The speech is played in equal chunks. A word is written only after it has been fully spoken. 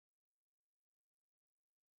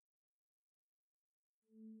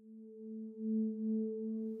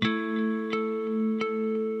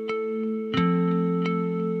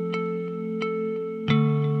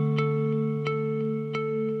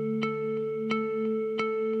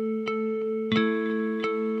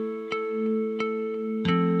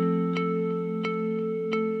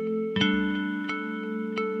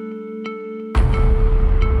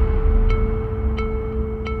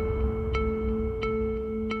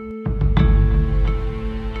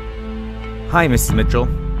Hi, Mrs. Mitchell.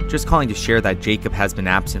 Just calling to share that Jacob has been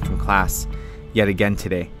absent from class yet again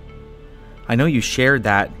today. I know you shared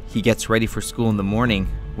that he gets ready for school in the morning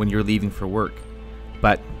when you're leaving for work,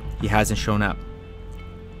 but he hasn't shown up.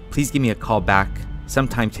 Please give me a call back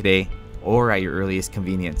sometime today or at your earliest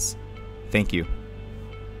convenience. Thank you.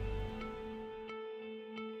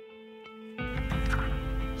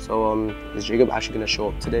 So, is Jacob actually gonna show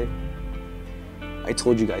up today? I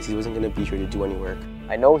told you guys he wasn't gonna be here to do any work.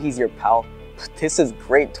 I know he's your pal, but this is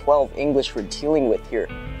grade 12 English we're dealing with here.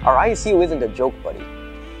 Our ICU isn't a joke, buddy.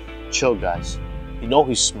 Chill, guys. You know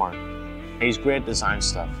he's smart. And he's great at design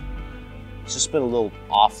stuff. He's just been a little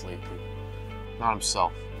off lately. Not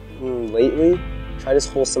himself. Lately? Try this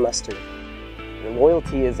whole semester. Your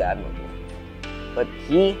loyalty is admirable, but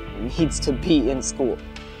he needs to be in school.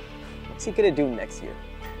 What's he gonna do next year?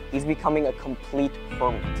 He's becoming a complete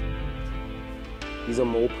hermit. He's a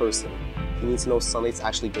mole person. He needs to know sunlight's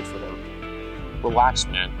actually good for him. Relax,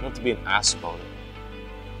 man. You don't have to be an ass about it.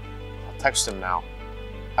 I'll text him now.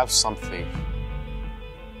 Have some faith.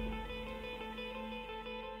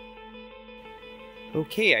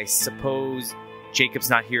 Okay, I suppose Jacob's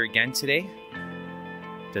not here again today?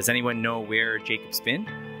 Does anyone know where Jacob's been?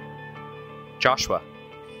 Joshua,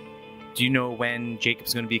 do you know when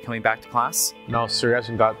Jacob's going to be coming back to class? No, sir, he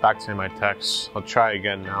hasn't got back to my texts. I'll try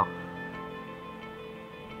again now.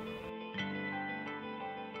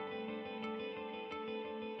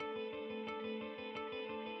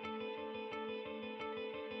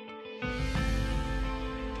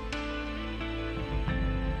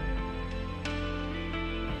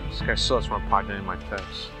 This guy still hasn't replied to any of my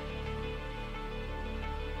texts.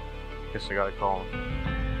 Guess I gotta call him.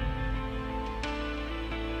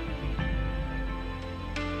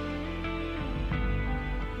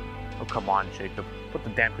 Oh, come on, Jacob. Put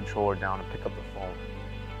the damn controller down and pick up the phone.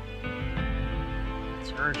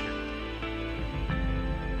 It's urgent.